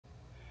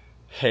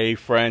Okay,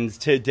 friends,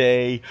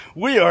 today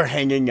we are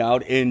hanging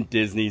out in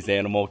Disney's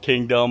Animal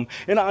Kingdom,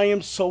 and I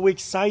am so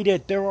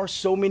excited. There are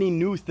so many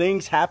new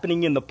things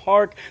happening in the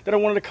park that I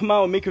wanted to come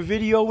out and make a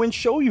video and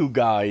show you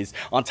guys.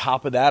 On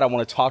top of that, I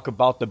want to talk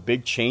about the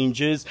big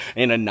changes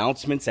and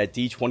announcements at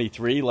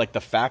D23, like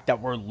the fact that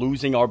we're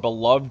losing our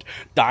beloved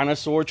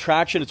Dinosaur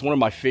attraction. It's one of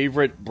my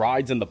favorite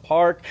rides in the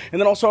park.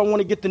 And then also I want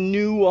to get the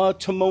new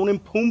Timon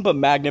and Pumbaa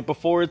magnet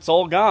before it's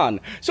all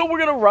gone. So we're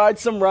going to ride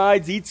some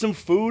rides, eat some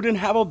food, and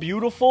have a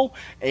beautiful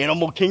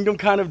Animal Kingdom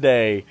kind of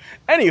day.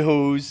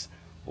 Anywho's,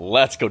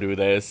 let's go do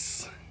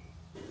this.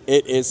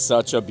 It is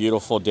such a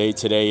beautiful day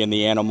today in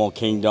the Animal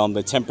Kingdom.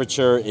 The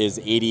temperature is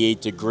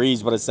 88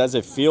 degrees, but it says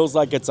it feels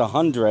like it's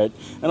 100.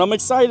 And I'm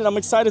excited. I'm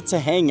excited to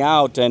hang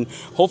out and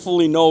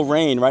hopefully no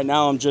rain. Right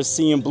now I'm just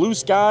seeing blue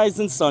skies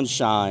and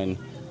sunshine.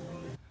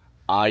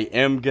 I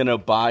am gonna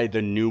buy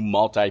the new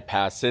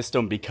multi-pass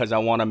system because I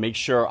want to make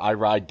sure I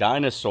ride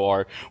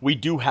Dinosaur. We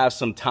do have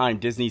some time.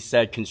 Disney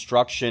said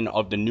construction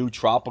of the new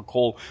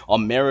Tropical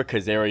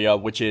Americas area,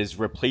 which is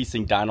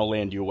replacing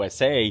DinoLand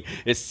USA,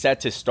 is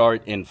set to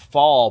start in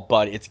fall,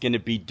 but it's gonna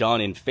be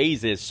done in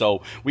phases,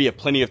 so we have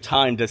plenty of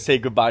time to say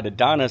goodbye to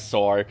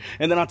Dinosaur.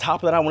 And then on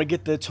top of that, I want to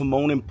get the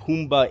Timon and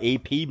Pumbaa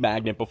AP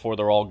magnet before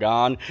they're all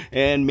gone,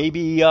 and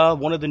maybe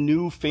one of the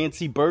new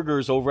fancy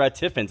burgers over at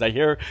Tiffins. I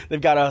hear they've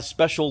got a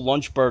special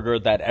lunch burger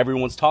that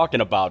everyone's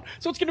talking about.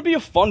 So it's going to be a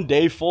fun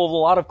day full of a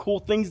lot of cool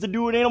things to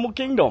do in Animal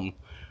Kingdom.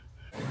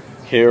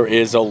 Here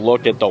is a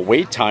look at the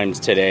wait times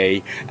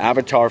today.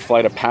 Avatar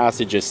Flight of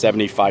Passage is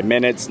 75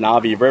 minutes.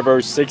 Na'vi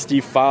River,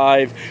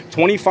 65.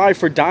 25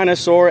 for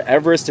Dinosaur.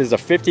 Everest is a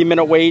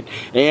 50-minute wait.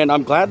 And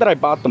I'm glad that I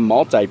bought the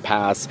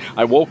multi-pass.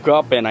 I woke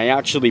up and I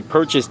actually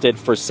purchased it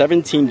for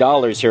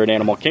 $17 here at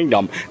Animal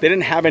Kingdom. They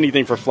didn't have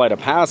anything for Flight of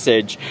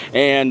Passage.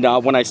 And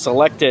when I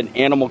selected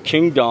Animal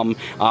Kingdom,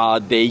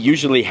 they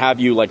usually have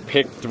you like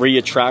pick 3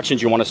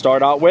 attractions you want to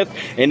start out with.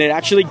 And it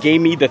actually gave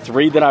me the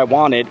 3 that I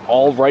wanted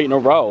all right in a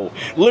row.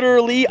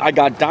 Literally, I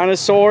got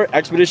Dinosaur,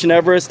 Expedition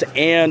Everest,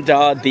 and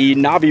the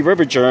Na'vi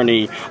River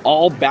Journey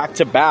all back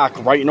to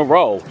back right in a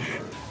row.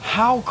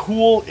 How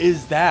cool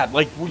is that?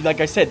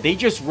 Like I said, they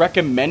just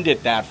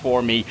recommended that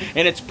for me,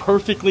 and it's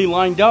perfectly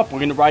lined up. We're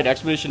going to ride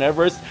Expedition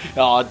Everest,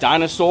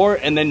 Dinosaur,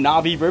 and then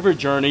Na'vi River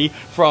Journey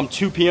from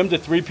 2 p.m. to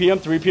 3 p.m.,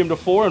 3 p.m. to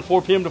 4, and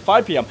 4 p.m. to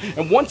 5 p.m.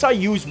 And once I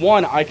use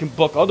one, I can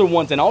book other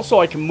ones, and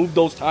also I can move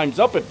those times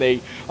up if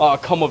they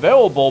come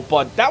available.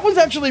 But that was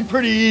actually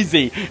pretty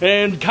easy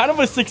and kind of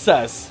a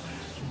success.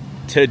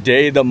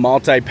 Today, the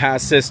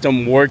multi-pass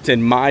system worked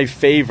in my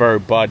favor,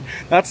 but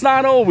that's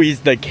not always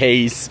the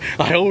case.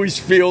 I always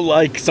feel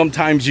like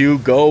sometimes you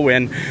go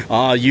and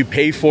you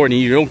pay for it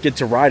and you don't get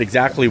to ride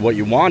exactly what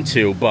you want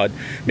to, but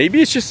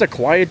maybe it's just a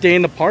quiet day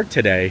in the park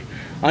today.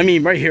 I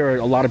mean, right here,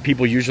 a lot of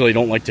people usually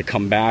don't like to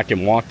come back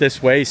and walk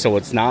this way, so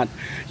it's not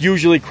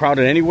usually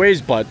crowded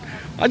anyways, but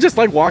I just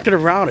like walking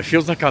around. It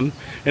feels like I'm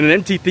in an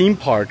empty theme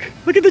park.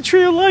 Look at the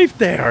Tree of Life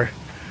there.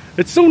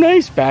 It's so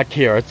nice back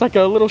here. It's like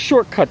a little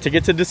shortcut to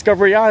get to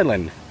Discovery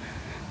Island.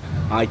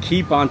 I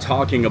keep on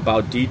talking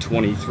about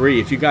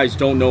D23. If you guys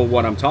don't know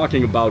what I'm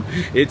talking about,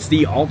 it's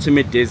the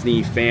Ultimate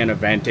Disney fan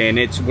event, and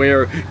it's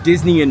where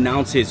Disney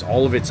announces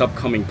all of its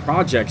upcoming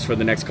projects for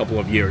the next couple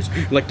of years,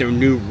 like their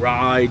new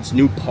rides,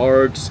 new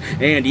parks,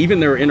 and even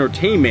their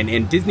entertainment.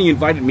 And Disney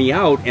invited me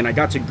out, and I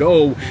got to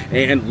go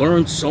and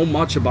learn so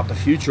much about the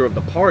future of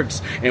the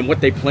parks and what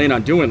they plan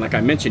on doing. Like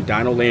I mentioned,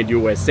 DinoLand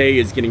USA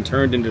is getting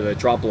turned into the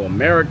Tropical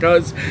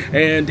Americas,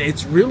 and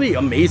it's really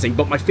amazing.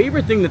 But my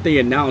favorite thing that they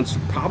announced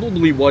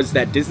probably was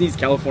that Disney's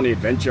California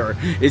Adventure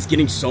is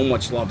getting so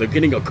much love. They're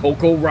getting a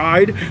Coco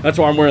ride. That's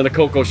why I'm wearing the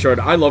Coco shirt.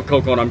 I love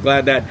Coco, and I'm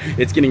glad that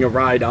it's getting a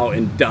ride out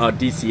in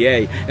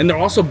DCA. And they're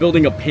also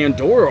building a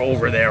Pandora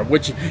over there,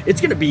 which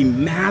it's going to be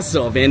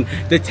massive. And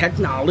the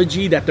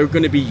technology that they're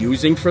going to be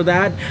using for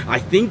that, I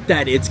think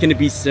that it's going to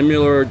be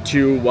similar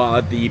to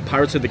the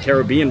Pirates of the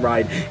Caribbean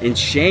ride in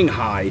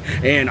Shanghai.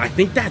 And I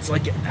think that's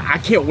like, I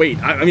can't wait.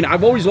 I mean,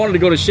 I've always wanted to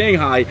go to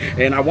Shanghai,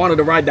 and I wanted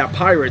to ride that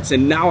Pirates,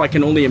 and now I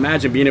can only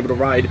imagine being able to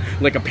ride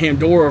like a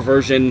Pandora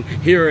version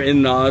here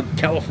in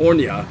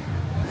California.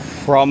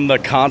 From the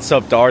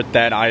concept art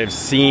that I have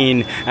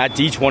seen at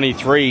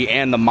D23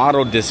 and the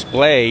model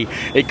display,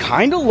 it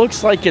kind of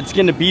looks like it's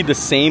going to be the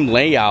same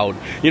layout.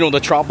 You know, the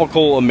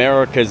Tropical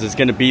Americas is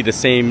going to be the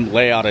same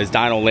layout as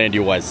DinoLand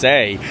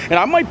USA. And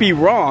I might be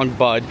wrong,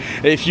 but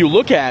if you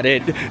look at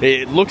it,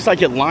 it looks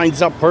like it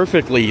lines up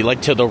perfectly.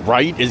 Like to the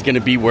right is going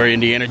to be where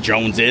Indiana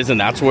Jones is, and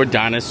that's where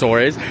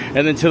Dinosaur is.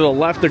 And then to the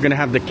left, they're going to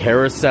have the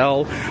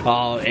carousel,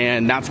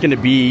 and that's going to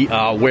be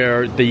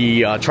where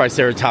the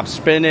Triceratops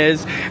spin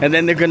is. And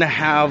then they're going to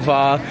have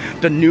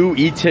the new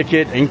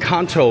e-ticket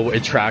Encanto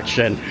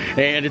attraction,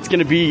 and it's going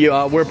to be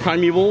where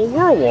Primeval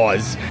World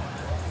was.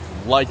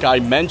 like I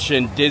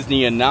mentioned,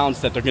 Disney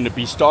announced that they're going to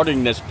be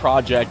starting this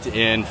project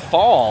in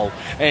fall,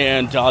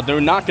 and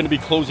they're not going to be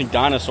closing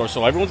Dinosaur,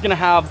 so everyone's going to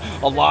have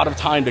a lot of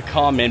time to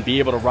come and be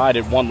able to ride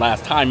it one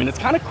last time. And it's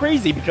kind of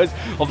crazy because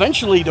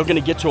eventually they're going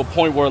to get to a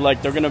point where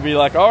like they're going to be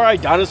like, all right,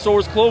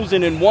 Dinosaur's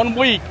closing in 1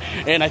 week,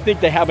 and I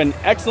think they have an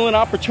excellent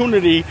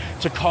opportunity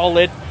to call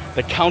it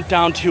the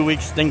countdown to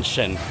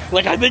extinction.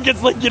 Like, I think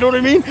it's like, you know what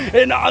I mean?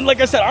 And like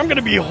I said, I'm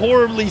gonna be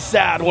horribly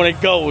sad when it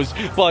goes,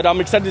 but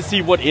I'm excited to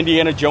see what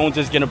Indiana Jones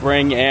is gonna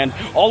bring. And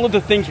all of the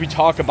things we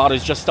talk about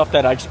is just stuff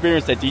that I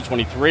experienced at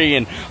D23,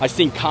 and I've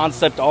seen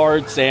concept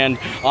arts and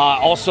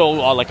also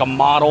like a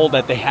model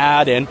that they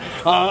had, and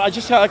I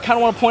kind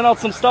of want to point out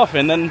some stuff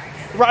and then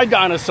ride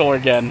Dinosaur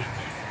again.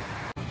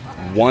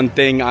 One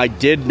thing I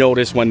did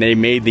notice when they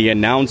made the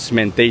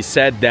announcement, they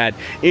said that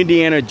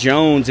Indiana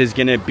Jones is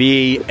going to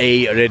be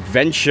an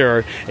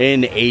adventure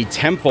in a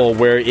temple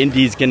where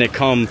Indy's going to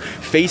come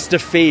face to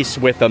face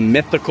with a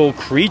mythical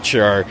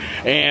creature.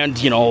 And,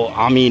 you know,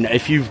 I mean,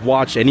 if you've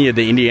watched any of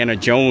the Indiana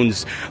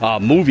Jones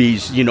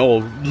movies, you know,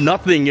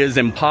 nothing is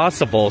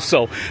impossible.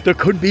 So there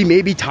could be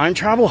maybe time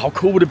travel. How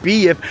cool would it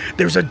be if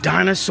there's a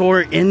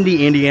dinosaur in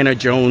the Indiana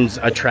Jones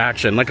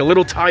attraction, like a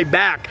little tie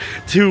back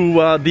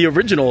to the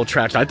original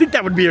attraction? I think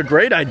that would be a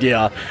great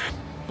idea.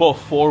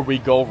 Before we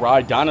go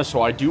ride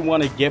Dinosaur, I do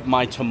want to get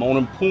my Timon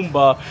and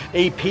Pumbaa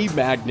AP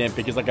magnet,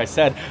 because like I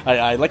said,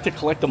 I like to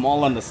collect them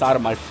all on the side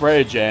of my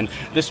fridge, and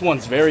this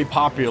one's very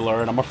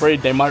popular and I'm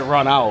afraid they might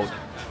run out.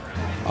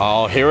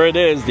 Oh, here it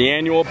is, the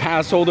annual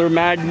pass holder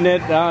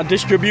magnet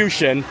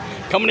distribution.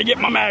 Coming to get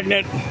my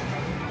magnet.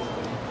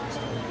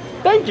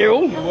 Thank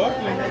you. You're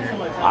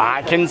welcome.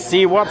 I can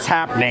see what's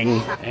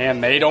happening.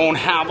 And they don't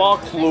have a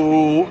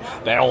clue.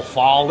 They'll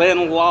fall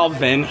in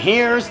love. And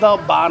here's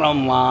the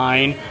bottom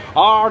line.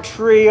 Our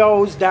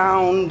trio's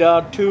down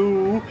to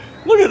 2.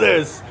 Look at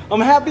this.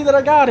 I'm happy that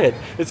I got it.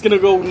 It's going to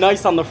go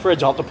nice on the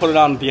fridge. I'll have to put it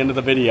on at the end of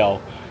the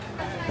video.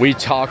 We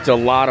talked a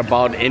lot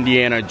about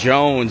Indiana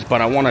Jones,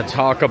 but I want to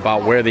talk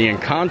about where the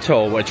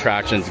Encanto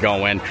attraction's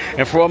going.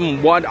 And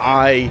from what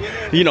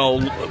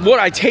what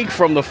I take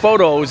from the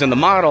photos and the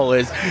model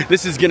is,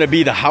 this is going to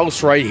be the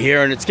house right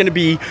here, and it's going to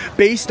be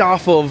based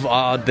off of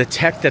the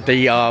tech that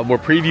they were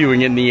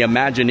previewing in the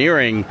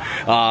Imagineering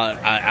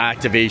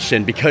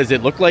activation, because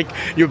it looked like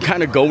you're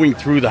kind of going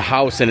through the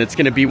house, and it's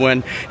going to be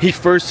when he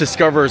first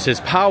discovers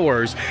his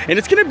powers, and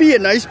it's going to be a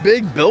nice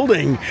big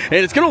building, and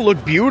it's going to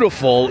look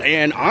beautiful.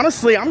 And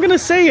honestly, I'm gonna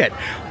say it,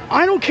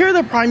 I don't care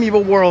that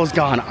Primeval World is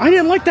gone. I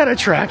didn't like that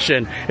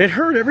attraction. It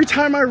hurt every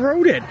time I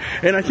rode it.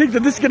 And I think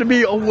that this is gonna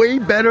be a way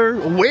better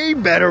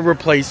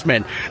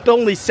replacement. The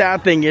only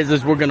sad thing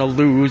is we're gonna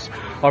lose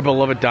our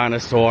beloved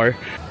Dinosaur.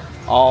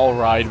 All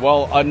right,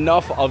 well,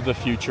 enough of the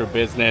future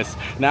business.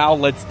 Now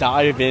let's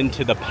dive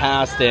into the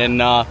past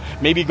and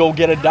maybe go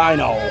get a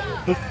dino.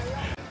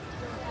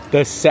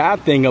 The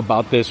sad thing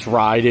about this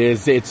ride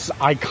is it's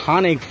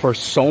iconic for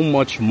so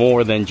much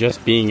more than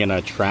just being an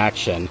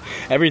attraction.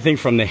 Everything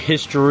from the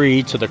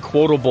history to the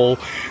quotable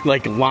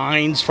like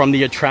lines from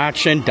the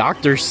attraction.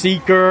 Dr.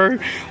 Seeker,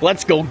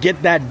 let's go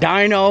get that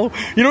dino.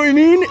 You know what I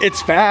mean?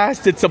 It's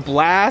fast, it's a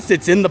blast,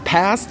 it's in the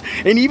past.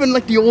 And even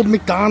like the old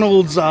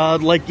McDonald's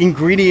like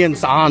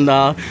ingredients on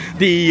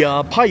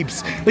the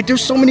pipes. Like,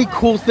 there's so many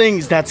cool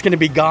things that's gonna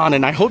be gone.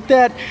 And I hope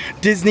that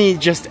Disney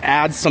just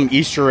adds some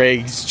Easter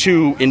eggs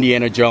to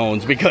Indiana Jones,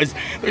 because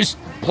there's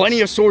plenty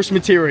of source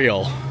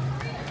material.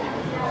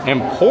 And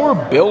poor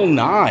Bill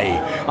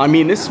Nye. I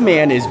mean, this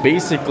man is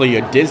basically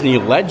a Disney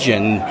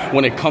legend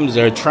when it comes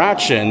to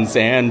attractions,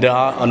 and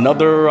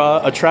another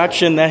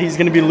attraction that he's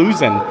going to be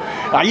losing.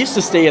 I used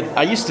to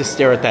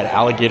stare at that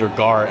alligator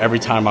gar every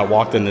time I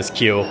walked in this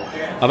queue.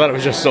 I thought it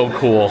was just so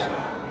cool.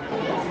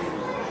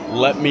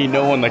 Let me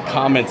know in the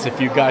comments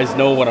if you guys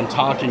know what I'm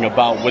talking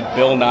about with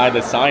Bill Nye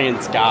the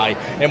Science Guy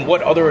and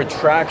what other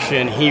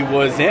attraction he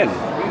was in.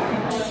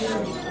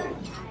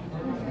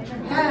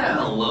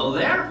 Hello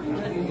there.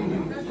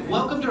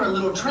 Welcome to our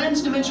little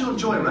trans-dimensional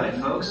joyride,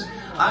 folks.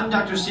 I'm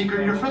Dr.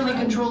 Seeker, your friendly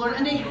controller,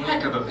 and a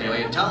heck of a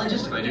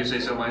paleontologist, if I do say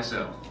so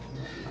myself.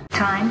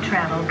 Time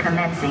travel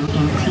commencing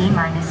in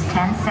T-minus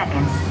 10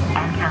 seconds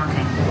and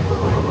counting.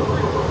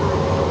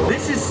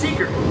 This is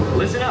Seeker.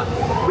 Listen up.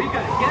 We've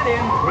got to get in,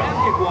 grab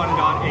the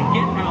iguanodon, and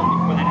get out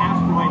before that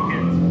asteroid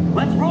hits.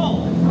 Let's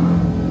roll!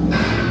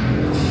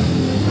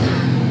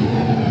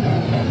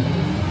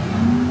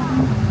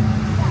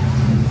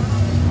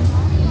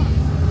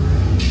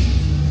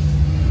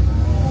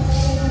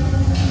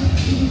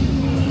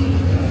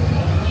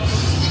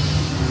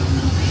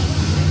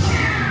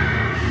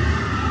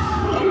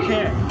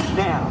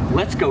 Now,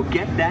 let's go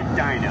get that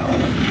dino.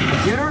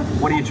 Computer,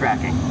 what are you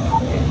tracking?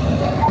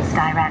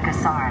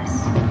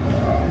 Styracosaurus.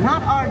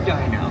 Not our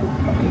dino.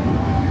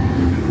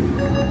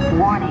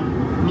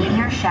 Warning,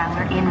 meteor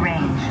shower in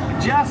range.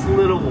 Just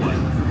little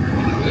one.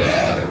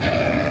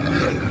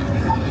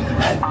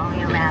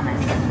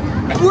 Oleoramus.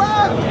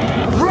 Left!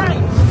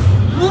 Right!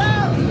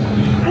 Left!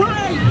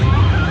 Right!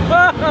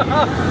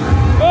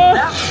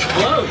 That was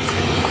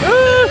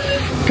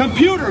close.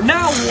 Computer,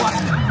 now what?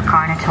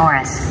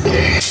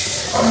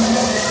 Carnotaurus.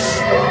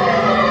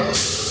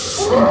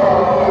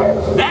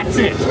 That's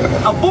it!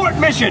 Abort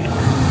mission!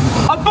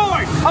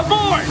 Abort!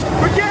 Abort!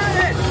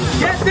 Forget it!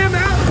 Get them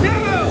out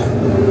now!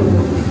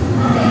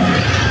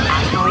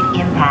 Asteroid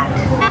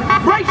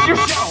impact. Brace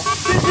yourself!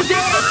 This is it!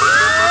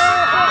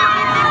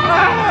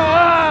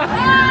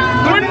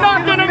 We're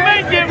not gonna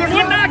make it!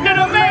 We're not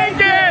gonna make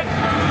it!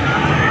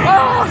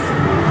 Oh.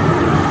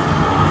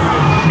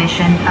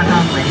 Mission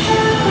accomplished.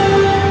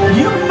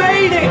 You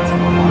made it!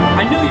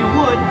 I knew you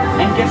would,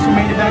 and guess who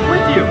made it back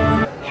with you?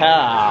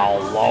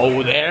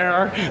 Hello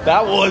there.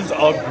 That was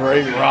a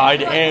great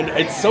ride, and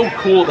it's so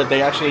cool that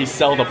they actually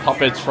sell the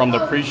puppets from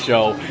the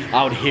pre-show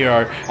out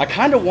here. I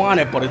kind of want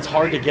it, but it's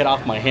hard to get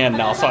off my hand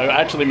now, so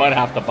I actually might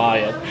have to buy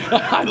it.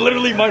 I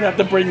literally might have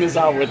to bring this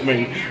out with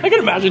me. I can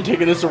imagine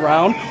taking this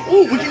around.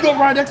 Oh, we can go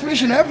ride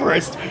Expedition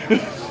Everest.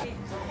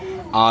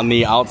 On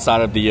the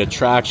outside of the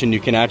attraction, you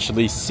can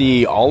actually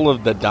see all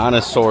of the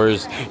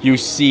dinosaurs you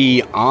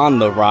see on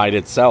the ride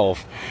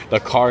itself. The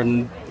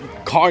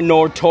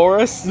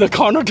Carnotaurus,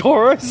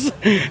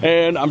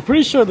 and I'm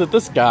pretty sure that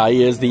this guy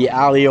is the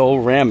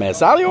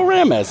Alioramus,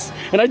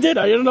 and I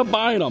ended up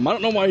buying him. I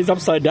don't know why he's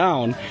upside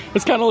down.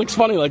 This kind of looks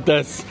funny like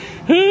this.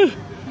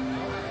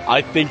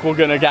 I think we're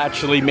gonna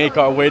actually make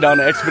our way down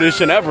to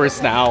Expedition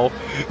Everest now.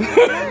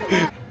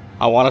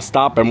 I want to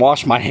stop and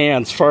wash my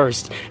hands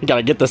first. I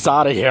gotta get this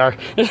out of here.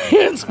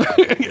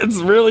 It's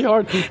really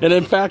hard, and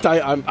in fact,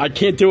 I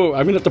can't do it.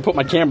 I'm gonna have to put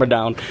my camera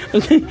down.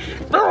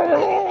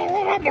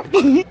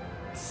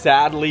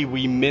 Sadly,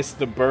 we missed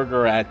the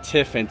burger at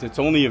Tiffins. It's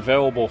only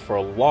available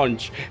for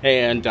lunch,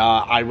 and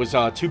I was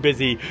too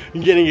busy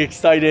getting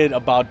excited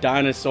about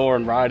Dinosaur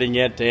and riding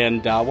it,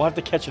 and we'll have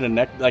to catch it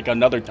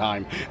another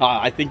time.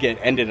 I think it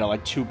ended at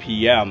like 2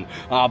 p.m.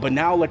 But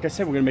now, like I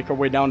said, we're gonna make our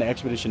way down to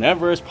Expedition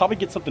Everest, probably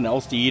get something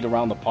else to eat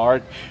around the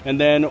park, and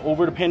then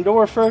over to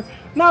Pandora for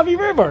Navi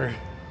River.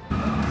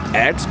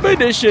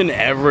 Expedition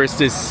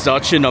Everest is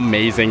such an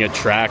amazing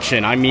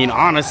attraction. I mean,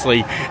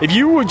 honestly, if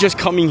you were just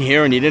coming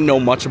here and you didn't know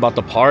much about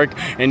the park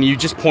and you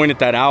just pointed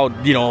that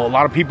out, you know, a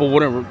lot of people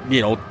wouldn't,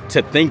 they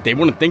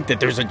wouldn't think that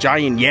there's a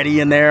giant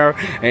Yeti in there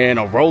and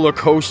a roller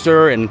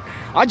coaster, and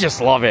I just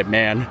love it,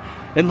 man.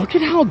 And look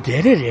at how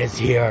dead it is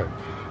here.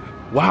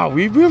 Wow,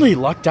 we really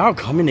lucked out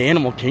coming to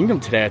Animal Kingdom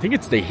today. I think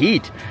it's the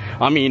heat.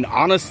 I mean,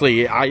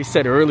 honestly, I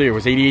said earlier it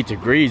was 88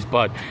 degrees,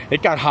 but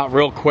it got hot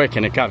real quick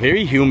and it got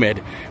very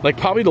humid. Like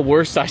probably the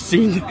worst I've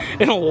seen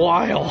in a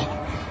while.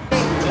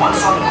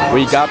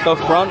 We got the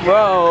front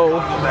row.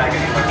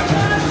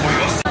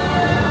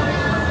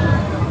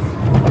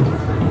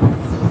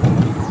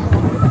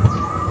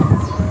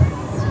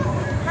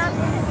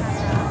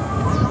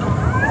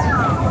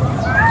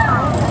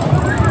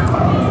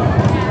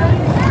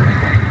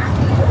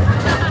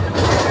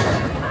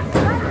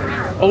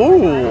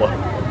 Oh!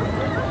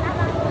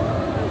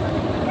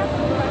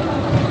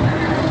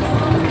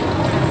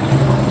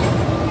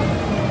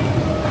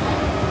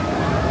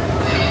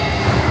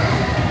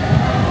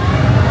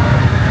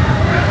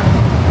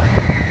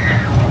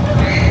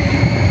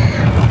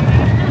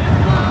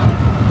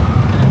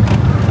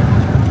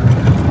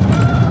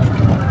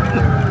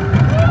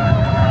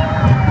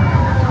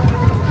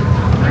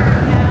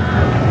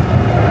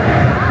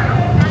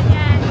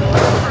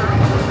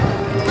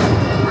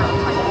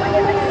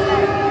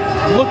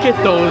 Look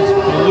at those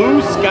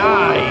blue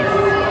skies.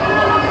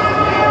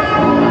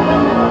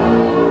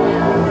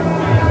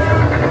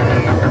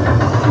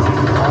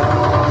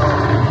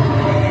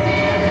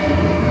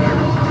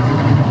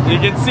 You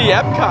can see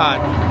Epcot.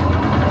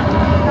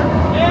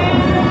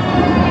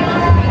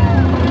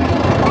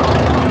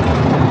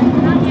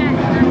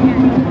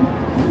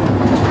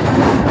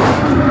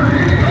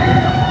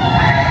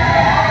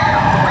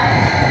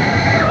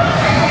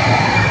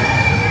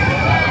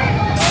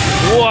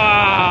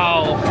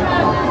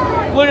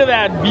 Look at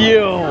that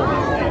view.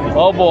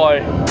 Oh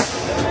boy.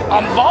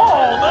 I'm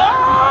bald.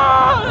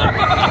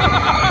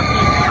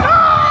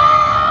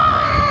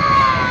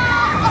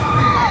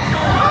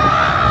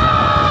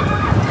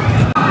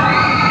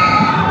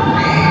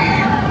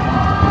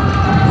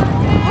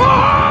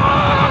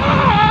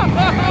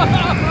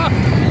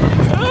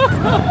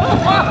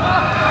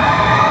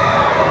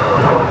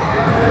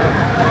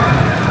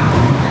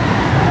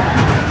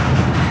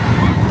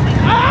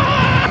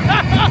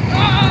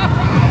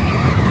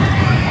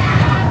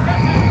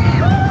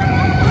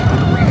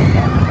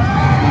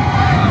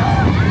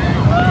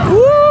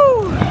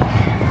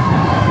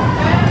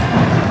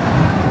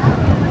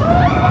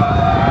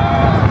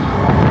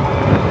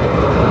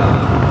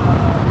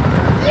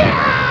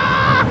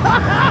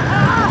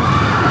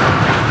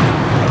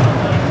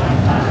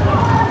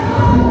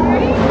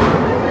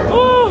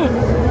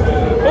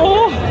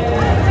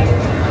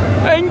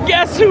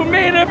 Who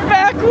made it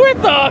back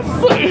with us?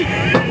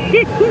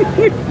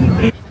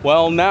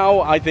 Well, now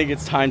I think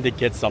it's time to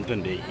get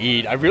something to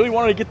eat. I really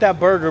wanted to get that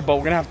burger, but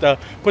we're gonna have to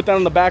put that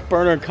on the back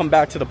burner and come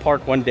back to the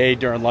park one day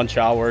during lunch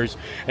hours.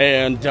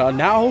 And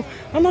now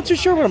I'm not too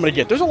sure what I'm gonna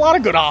get. There's a lot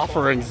of good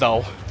offerings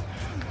though.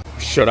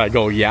 Should I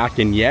go Yak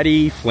and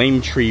Yeti,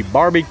 Flame Tree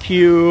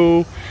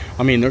Barbecue?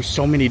 I mean, there's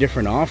so many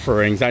different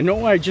offerings. I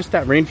know I just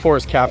at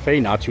Rainforest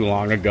Cafe not too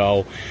long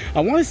ago.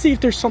 I want to see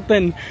if there's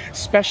something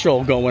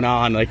special going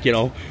on, like, you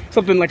know,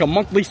 something like a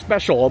monthly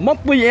special, a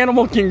monthly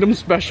Animal Kingdom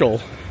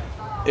special.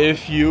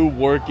 If you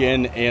work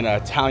in an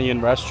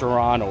Italian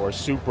restaurant or a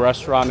soup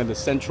restaurant in the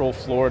Central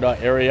Florida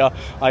area,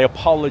 I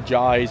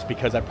apologize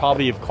because I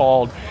probably have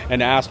called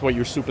and asked what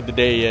your soup of the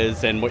day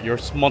is and what your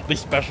monthly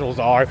specials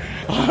are.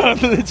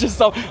 It's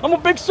just I'm a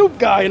big soup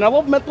guy, and I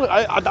love monthly.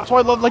 That's why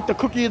I love like the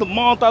cookie of the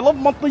month. I love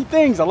monthly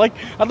things. I like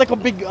a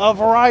big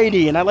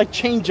variety, and I like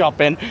change up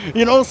and,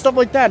 you know, stuff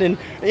like that. And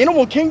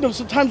Animal Kingdom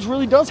sometimes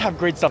really does have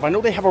great stuff. I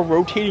know they have a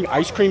rotating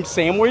ice cream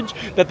sandwich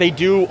that they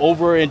do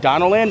over in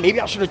DinoLand.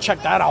 Maybe I should have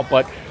checked that out,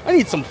 but I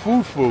need some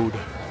food.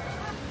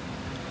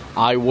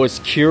 I was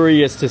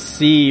curious to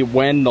see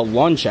when the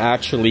lunch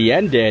actually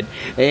ended,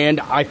 and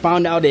I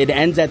found out it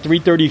ends at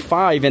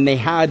 3:35, and they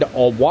had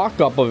a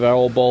walk-up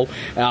available.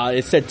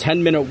 It said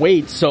 10-minute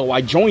wait, so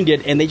I joined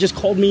it, and they just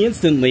called me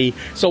instantly.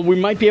 So we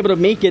might be able to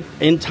make it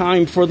in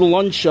time for the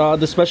lunch,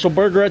 the special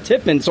burger at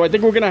Tiffins. So I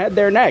think we're gonna head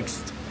there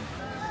next.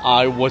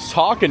 I was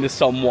talking to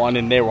someone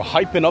and they were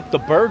hyping up the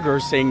burger,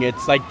 saying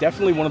it's like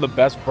definitely one of the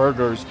best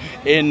burgers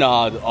in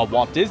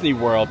Walt Disney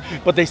World,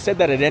 but they said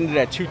that it ended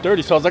at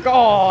 2:30, so I was like,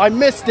 oh, I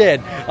missed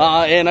it,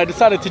 and I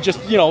decided to just,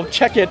 you know,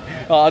 check it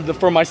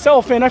for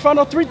myself, and I found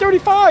out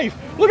 3:35.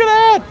 Look at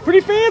that,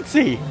 pretty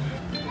fancy.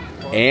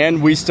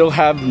 And we still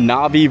have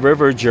Navi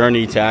River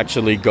Journey to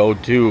actually go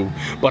to,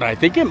 but I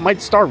think it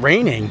might start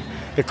raining.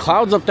 The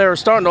clouds up there are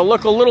starting to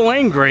look a little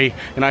angry,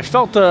 and I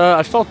felt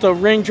the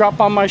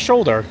raindrop on my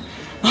shoulder.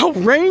 Oh,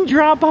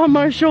 raindrop on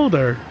my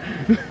shoulder.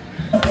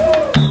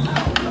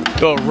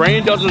 The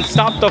rain doesn't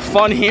stop the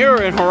fun here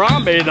in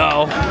Harambe,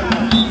 though.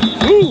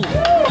 Ooh.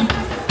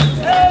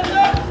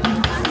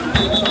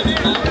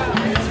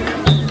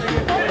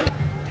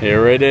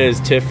 Here it is,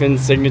 Tiffins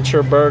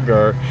Signature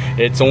Burger.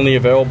 It's only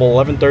available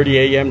 11:30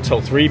 a.m.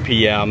 till 3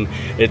 p.m.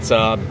 It's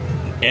a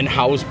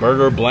in-house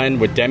burger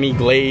blend with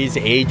demi-glaze,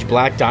 aged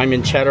black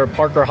diamond cheddar,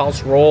 Parker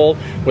House roll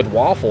with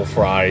waffle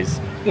fries.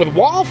 With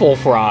waffle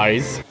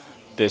fries?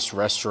 This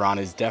restaurant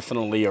is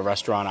definitely a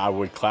restaurant I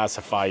would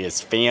classify as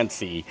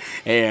fancy,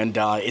 and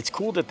it's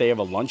cool that they have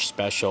a lunch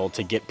special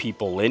to get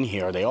people in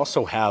here. They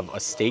also have a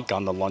steak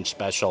on the lunch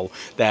special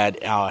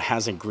that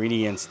has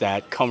ingredients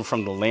that come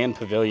from the Land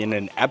Pavilion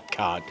in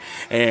Epcot,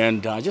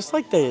 and just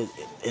like the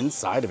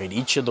inside of it,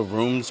 each of the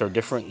rooms are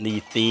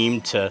differently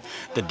themed to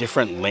the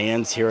different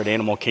lands here at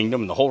Animal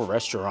Kingdom. The whole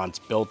restaurant's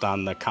built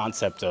on the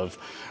concept of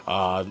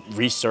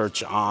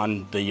research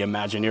on the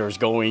Imagineers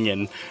going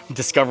and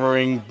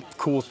discovering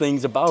cool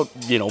things about,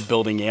 you know,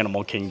 building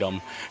Animal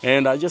Kingdom,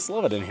 and I just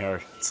love it in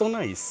here. It's so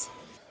nice.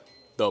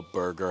 The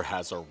burger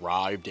has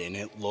arrived and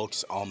it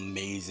looks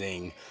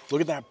amazing.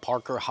 Look at that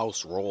Parker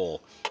House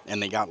roll,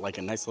 and they got like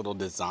a nice little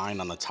design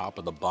on the top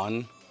of the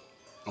bun.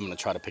 I'm gonna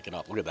try to pick it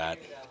up. Look at that.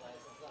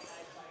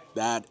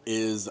 That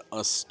is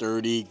a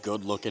sturdy,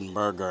 good-looking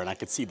burger, and I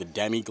could see the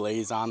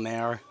demi-glaze on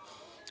there.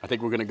 I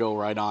think we're gonna go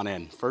right on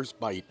in. First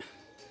bite.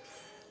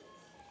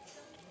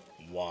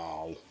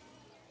 Wow.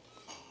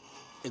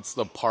 It's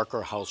the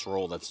Parker House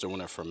roll that's doing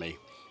it for me.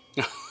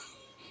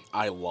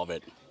 I love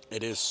it.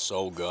 It is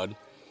so good.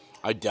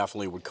 I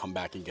definitely would come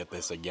back and get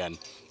this again.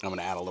 I'm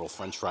gonna add a little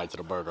French fry to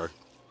the burger.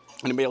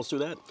 Anybody else do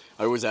that?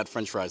 I always add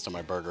French fries to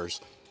my burgers,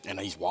 and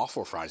these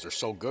waffle fries are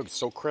so good,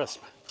 so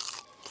crisp.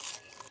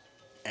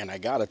 And I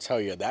gotta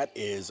tell you, that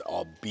is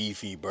a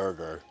beefy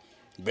burger.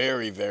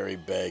 Very, very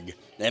big.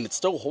 And it's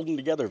still holding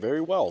together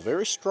very well,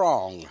 very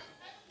strong.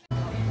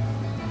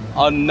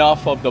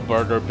 Enough of the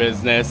burger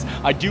business.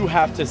 I do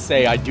have to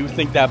say, I do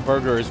think that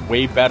burger is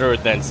way better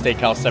than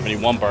Steakhouse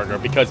 71 burger,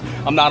 because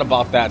I'm not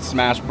about that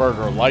smash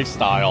burger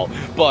lifestyle.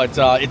 But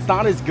it's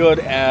not as good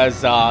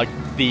as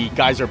the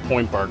Geyser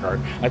Point burger.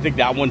 I think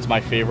that one's my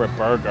favorite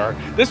burger.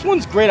 This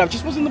one's great. I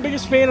just wasn't the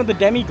biggest fan of the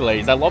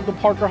demi-glaze. I love the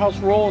Parker House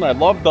roll, and I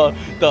love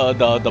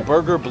the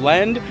burger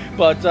blend,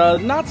 but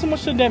not so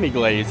much the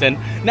demi-glaze. And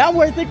now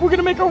I think we're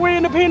gonna make our way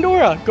into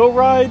Pandora. Go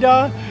ride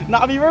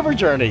Navi River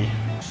Journey.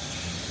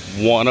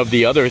 One of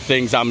the other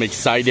things I'm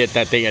excited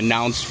that they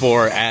announced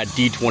for at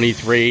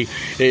D23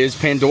 is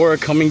Pandora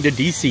coming to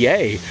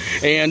DCA,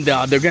 and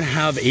they're gonna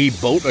have a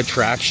boat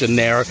attraction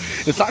there.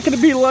 It's not gonna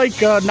be like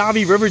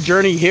Navi River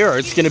Journey here.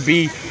 It's gonna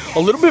be a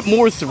little bit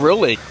more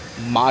thrilling.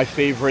 My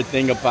favorite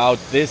thing about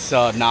this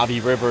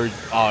Navi River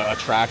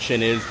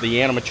attraction is the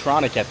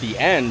animatronic at the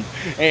end,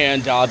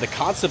 and the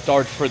concept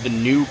art for the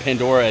new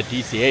Pandora at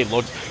DCA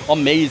looks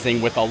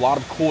amazing, with a lot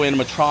of cool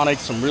animatronics,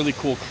 some really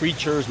cool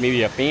creatures,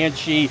 maybe a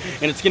banshee,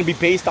 and it's going to be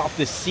based off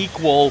the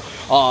sequel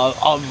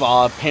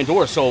of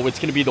Pandora, so it's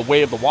going to be The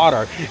Way of the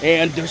Water.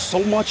 And there's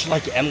so much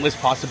like endless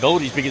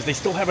possibilities because they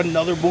still have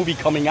another movie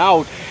coming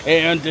out,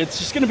 and it's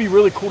just going to be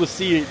really cool to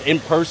see it in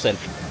person.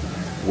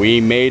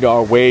 We made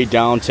our way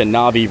down to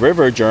Navi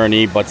River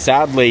Journey, but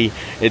sadly,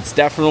 it's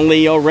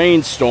definitely a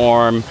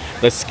rainstorm.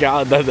 The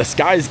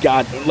sky's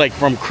got like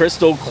from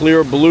crystal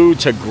clear blue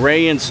to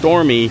gray and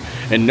stormy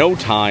in no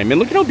time. And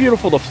look at how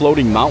beautiful the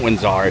floating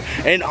mountains are.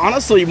 And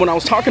honestly, when I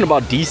was talking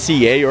about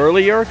DCA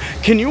earlier,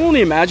 can you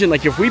only imagine,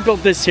 like, if we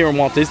built this here in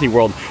Walt Disney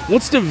World,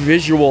 what's the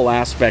visual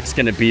aspects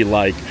going to be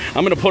like?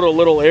 I'm going to put a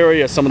little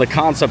area, some of the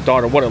concept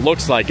art of what it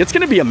looks like. It's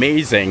going to be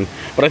amazing.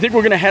 But I think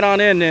we're going to head on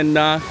in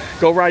and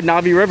go ride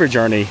Navi River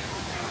Journey.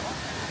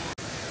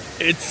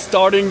 It's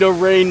starting to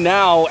rain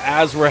now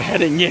as we're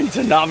heading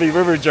into Navi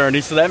River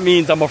Journey, so that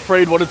means I'm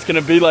afraid what it's going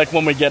to be like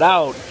when we get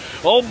out.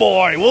 Oh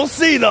boy, we'll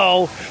see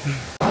though.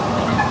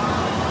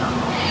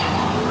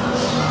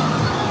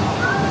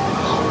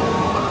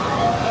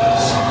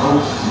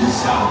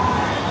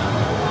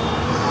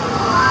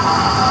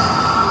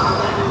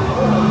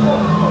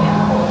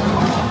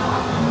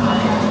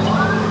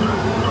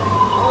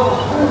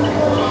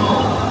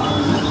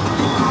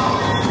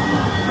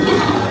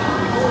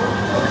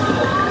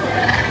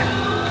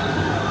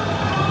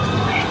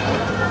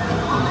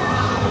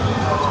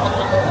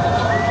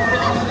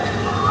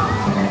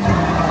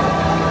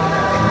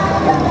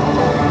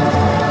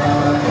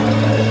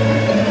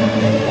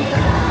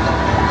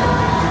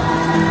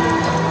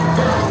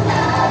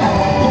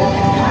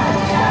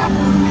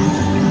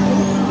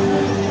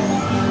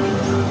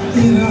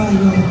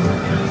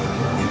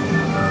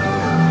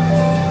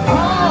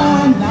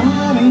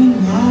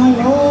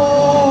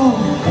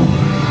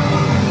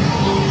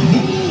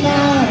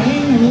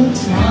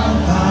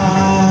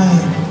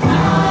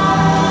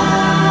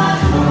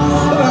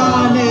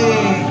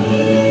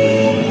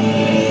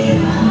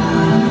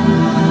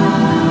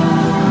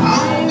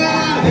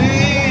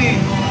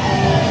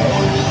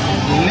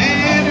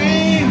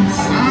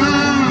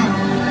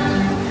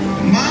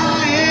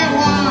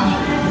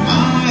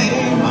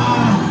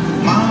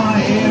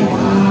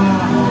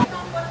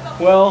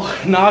 Well,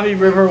 Navi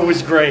River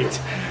was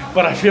great,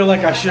 but I feel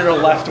like I should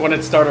have left when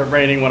it started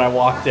raining when I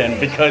walked in,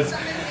 because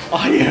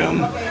I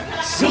am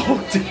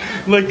soaked.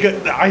 Like,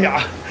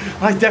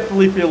 I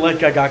definitely feel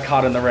like I got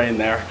caught in the rain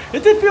there.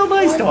 It did feel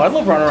nice though. I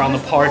love running around the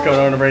park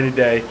on a rainy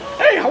day.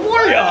 Hey, how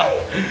are ya?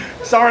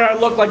 Sorry I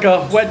look like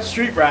a wet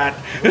street rat.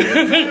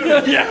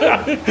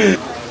 Yeah.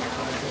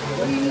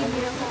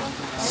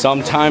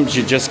 Sometimes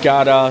you just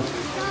gotta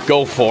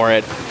go for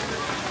it.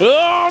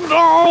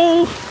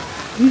 Oh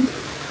no!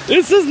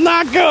 This is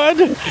not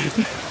good.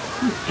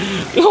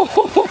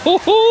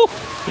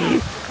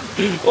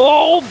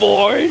 Oh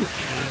boy.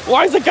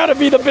 Why is it gotta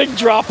be the big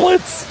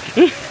droplets?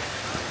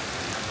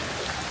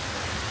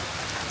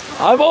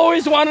 I've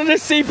always wanted to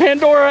see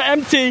Pandora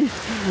empty.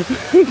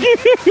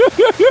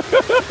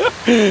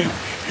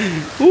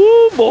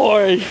 Oh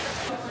boy.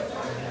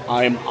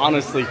 I am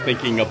honestly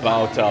thinking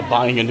about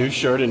buying a new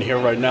shirt in here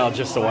right now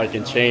just so I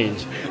can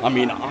change. I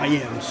mean, I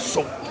am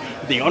soaked.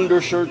 The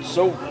undershirt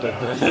soaked,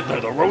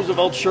 the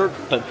Roosevelt shirt,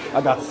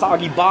 I got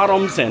soggy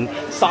bottoms and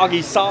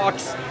soggy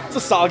socks. It's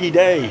a soggy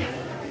day.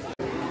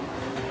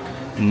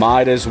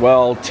 Might as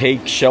well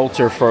take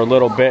shelter for a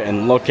little bit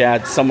and look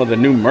at some of the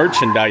new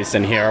merchandise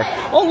in here.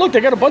 Oh look, they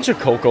got a bunch of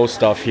Coco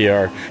stuff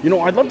here. You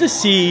know, I'd love to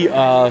see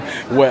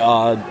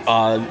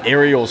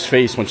Ariel's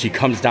face when she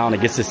comes down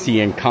and gets to see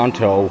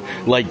Encanto,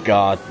 like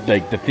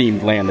the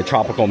themed land, the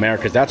tropical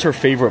Americas. That's her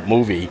favorite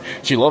movie.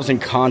 She loves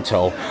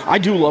Encanto. I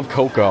do love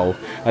Coco.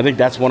 I think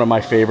that's one of my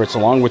favorites,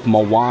 along with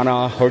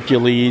Moana,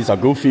 Hercules, a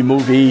Goofy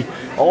movie.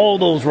 All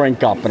those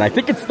rank up, and I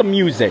think it's the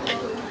music.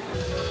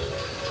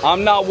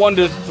 I'm not one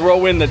to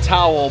throw in the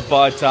towel,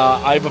 but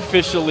I've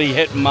officially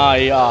hit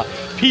my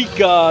peak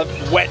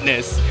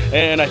wetness,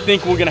 and I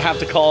think we're gonna have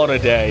to call it a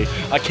day.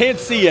 I can't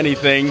see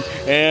anything,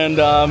 and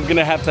I'm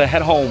gonna have to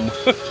head home.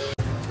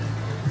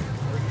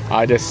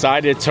 I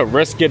decided to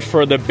risk it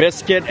for the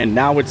biscuit, and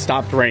now it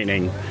stopped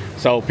raining.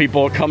 So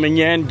people are coming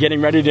in, getting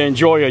ready to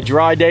enjoy a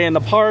dry day in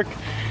the park,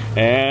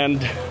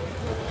 and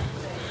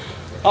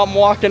I'm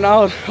walking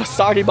out a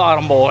soggy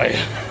bottom boy.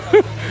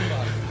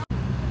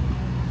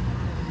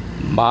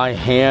 My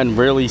hand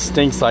really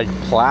stinks like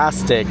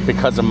plastic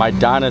because of my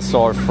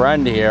dinosaur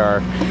friend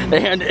here.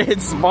 And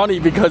it's funny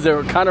because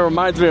it kind of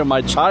reminds me of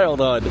my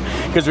childhood,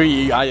 because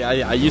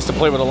I used to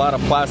play with a lot of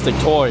plastic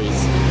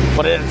toys.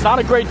 But it's not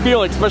a great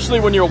feeling,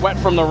 especially when you're wet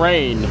from the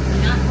rain.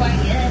 Not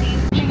quite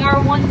yet. Reaching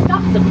our one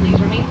stop, so please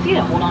remain seated.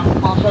 Hold on to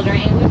small children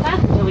and loose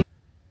hands until we...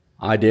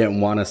 I didn't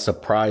want to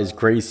surprise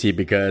Gracie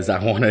because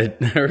I wanted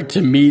her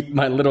to meet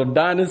my little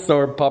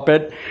dinosaur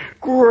puppet.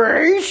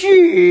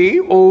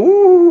 Gracie!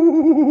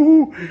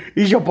 Oh,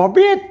 is your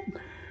puppet?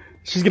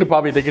 She's gonna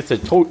probably think it's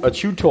a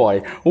chew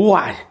toy.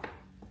 What?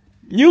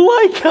 You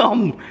like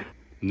him?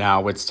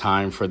 Now it's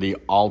time for the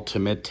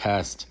ultimate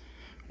test.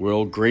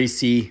 Will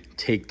Gracie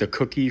take the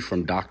cookie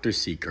from Dr.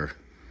 Seeker?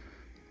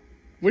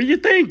 What do you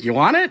think? You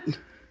want it?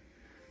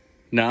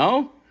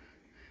 No?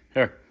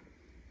 Here.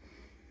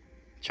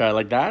 Try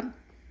like that.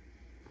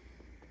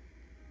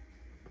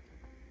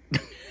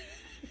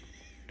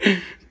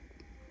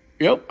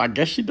 Yep, I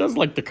guess she does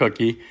like the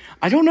cookie.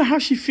 I don't know how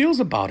she feels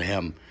about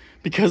him.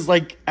 because,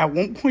 like, at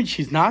one point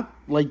she's not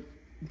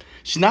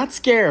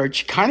scared.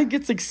 She kind of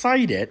gets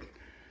excited.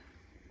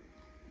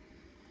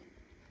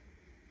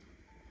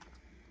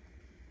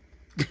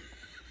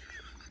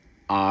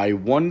 I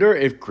wonder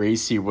if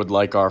Gracie would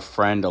like our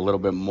friend a little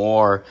bit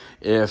more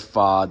if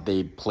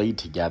they played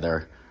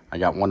together. I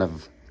got one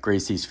of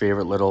Gracie's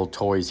favorite little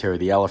toys here,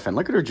 the elephant.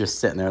 Look at her just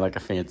sitting there like a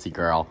fancy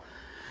girl.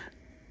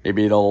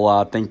 Maybe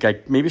they'll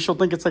maybe she'll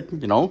think it's like,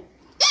 you know.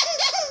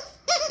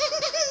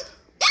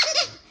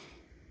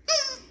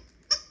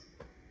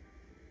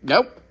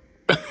 Nope.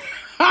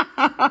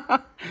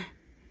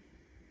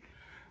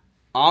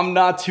 I'm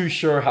not too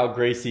sure how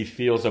Gracie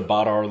feels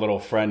about our little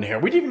friend here.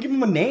 We didn't even give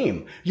him a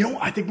name. You know,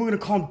 I think we're going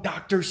to call him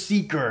Dr.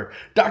 Seeker.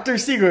 Dr.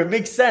 Seeker, it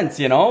makes sense,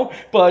 you know?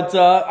 But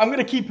I'm going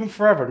to keep him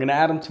forever. I'm going to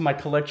add him to my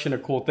collection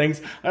of cool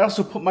things. I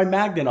also put my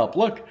magnet up.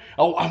 Look.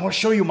 Oh, I want to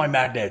show you my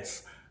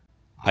magnets.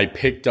 I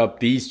picked up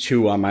these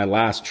two on my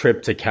last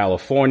trip to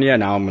California.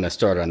 Now I'm going to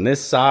start on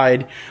this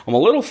side. I'm a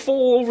little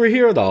full over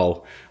here,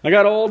 though. I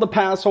got all the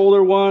pass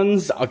holder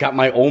ones. I got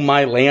my Oh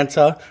My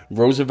Lanta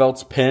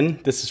Roosevelt's pin.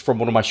 This is from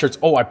one of my shirts.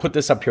 Oh, I put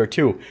this up here,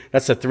 too.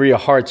 That's the 3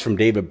 of Hearts from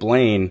David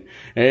Blaine.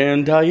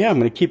 And, yeah, I'm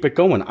going to keep it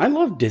going. I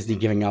love Disney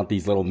giving out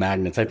these little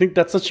magnets. I think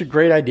that's such a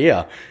great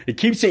idea. It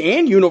keeps it,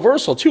 and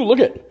Universal, too. Look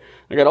at it.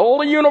 I got all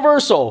the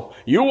Universal.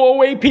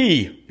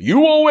 UOAP.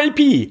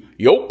 UOAP.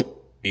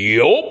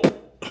 Yup.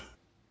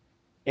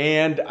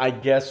 And I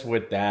guess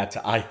with that,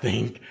 I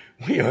think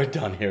we are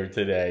done here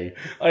today.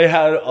 I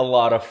had a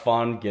lot of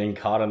fun getting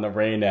caught in the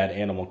rain at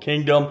Animal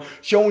Kingdom,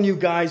 showing you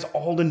guys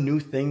all the new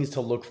things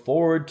to look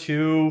forward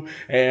to,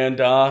 and,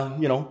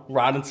 you know,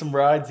 riding some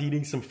rides,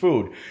 eating some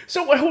food.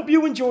 So I hope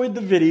you enjoyed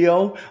the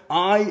video.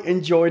 I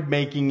enjoyed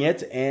making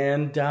it,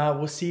 and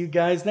we'll see you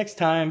guys next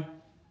time.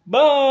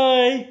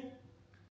 Bye!